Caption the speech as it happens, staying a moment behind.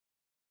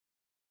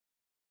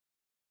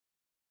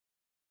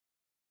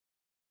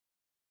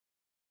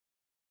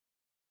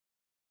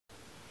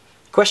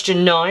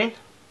Question 9.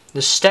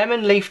 The stem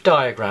and leaf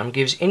diagram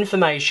gives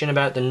information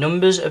about the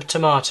numbers of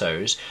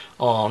tomatoes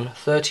on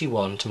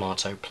 31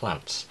 tomato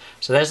plants.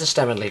 So there's the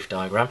stem and leaf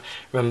diagram.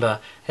 Remember,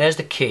 there's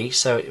the key,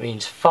 so it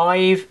means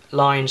 5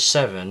 line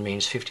 7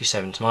 means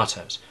 57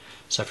 tomatoes.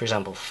 So for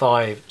example,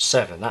 5,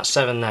 7, that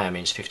 7 there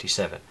means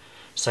 57.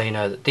 So you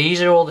know that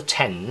these are all the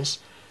tens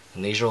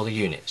and these are all the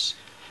units.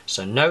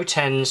 So no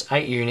tens,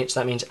 8 units,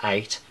 that means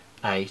 8,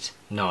 8,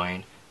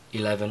 9,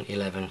 11,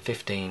 11,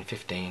 15,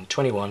 15,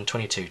 21,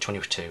 22,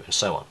 22, and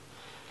so on.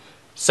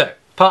 So,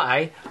 part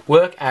A,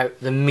 work out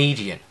the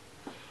median.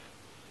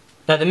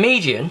 Now the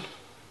median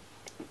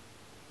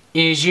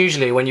is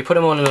usually when you put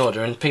them all in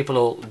order, and people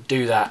will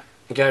do that,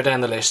 go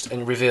down the list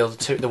and reveal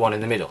the one in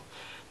the middle.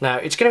 Now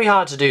it's going to be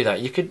hard to do that.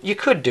 You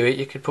could do it,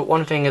 you could put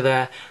one finger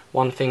there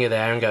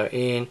and go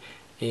in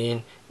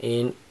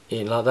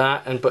like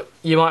that, but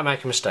you might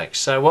make a mistake.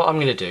 So what I'm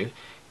going to do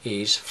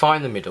is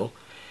find the middle.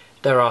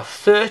 There are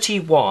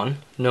 31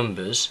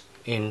 numbers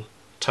in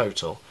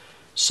total.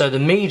 So the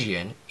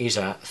median is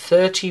at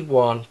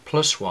 31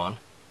 plus 1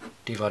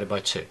 divided by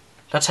 2.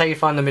 That's how you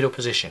find the middle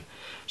position.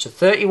 So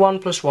 31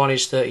 plus 1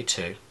 is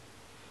 32.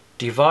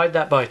 Divide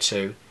that by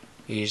 2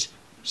 is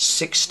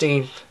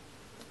 16th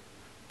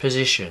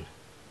position.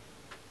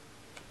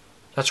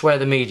 That's where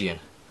the median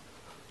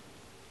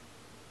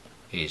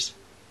is.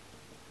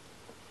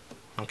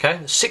 Okay,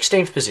 the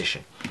 16th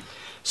position.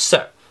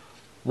 So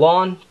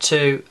 1,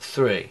 2,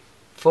 3,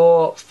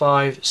 4,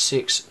 5,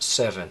 6,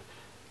 7,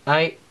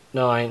 8,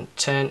 9,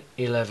 10,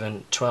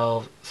 11,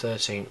 12,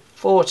 13,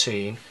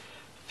 14,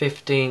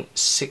 15,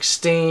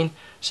 16.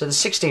 So the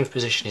 16th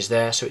position is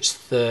there, so it's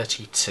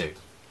 32.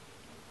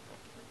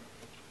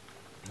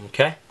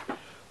 Okay,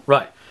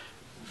 right.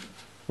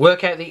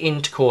 Work out the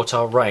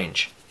interquartile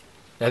range.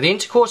 Now the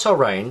interquartile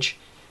range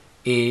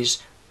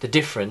is the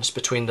difference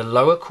between the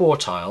lower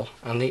quartile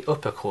and the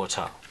upper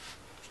quartile.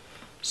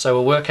 So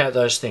we'll work out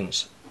those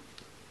things.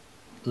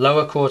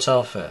 Lower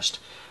quartile first.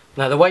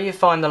 Now the way you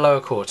find the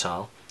lower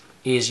quartile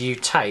is you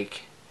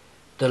take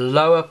the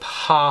lower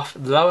half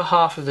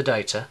of the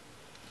data.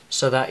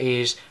 So that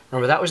is,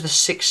 remember that was the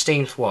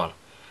 16th one.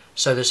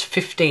 So there's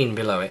 15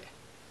 below it.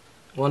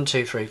 1,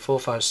 2, 3, 4,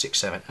 5, 6,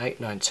 7, 8,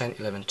 9, 10,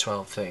 11,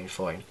 12, 13,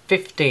 14,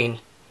 15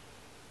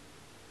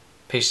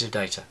 pieces of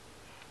data.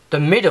 The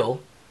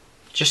middle,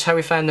 just how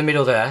we found the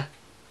middle there,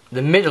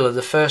 the middle of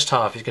the first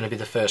half is going to be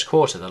the first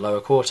quarter, the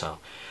lower quartile.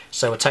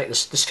 So we'll take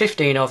this, there's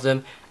 15 of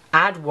them,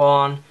 add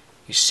 1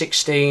 is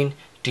 16,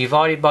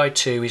 divided by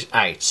 2 is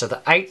 8. So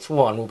the 8th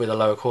one will be the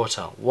lower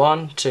quartile.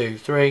 1, 2,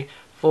 3,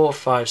 4,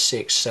 5,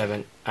 6,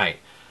 7, 8.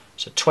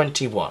 So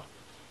 21.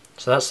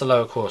 So that's the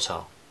lower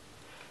quartile.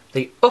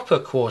 The upper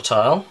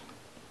quartile,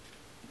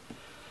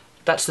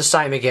 that's the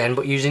same again,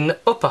 but using the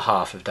upper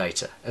half of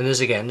data. And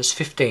there's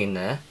 15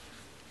 there,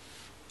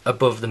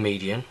 above the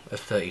median of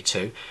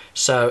 32.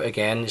 So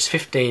again, there's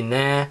 15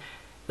 there.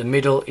 The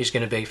middle is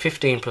going to be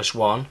 15 plus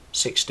 1,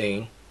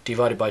 16,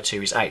 divided by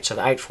 2 is 8. So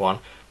the 8th one,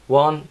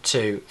 1,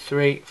 2,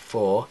 3,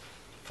 4,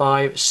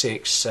 5,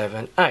 6,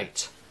 7,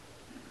 8.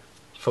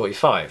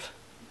 45.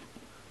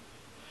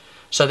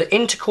 So the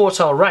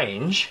interquartile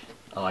range,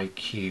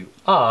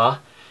 IQR,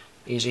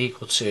 is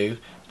equal to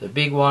the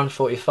big one,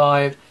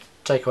 45,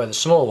 take away the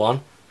small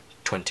one,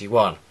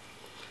 21.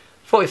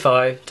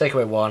 45, take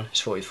away 1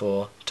 is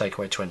 44, take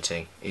away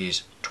 20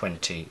 is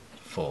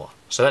 24.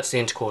 So that's the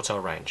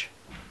interquartile range.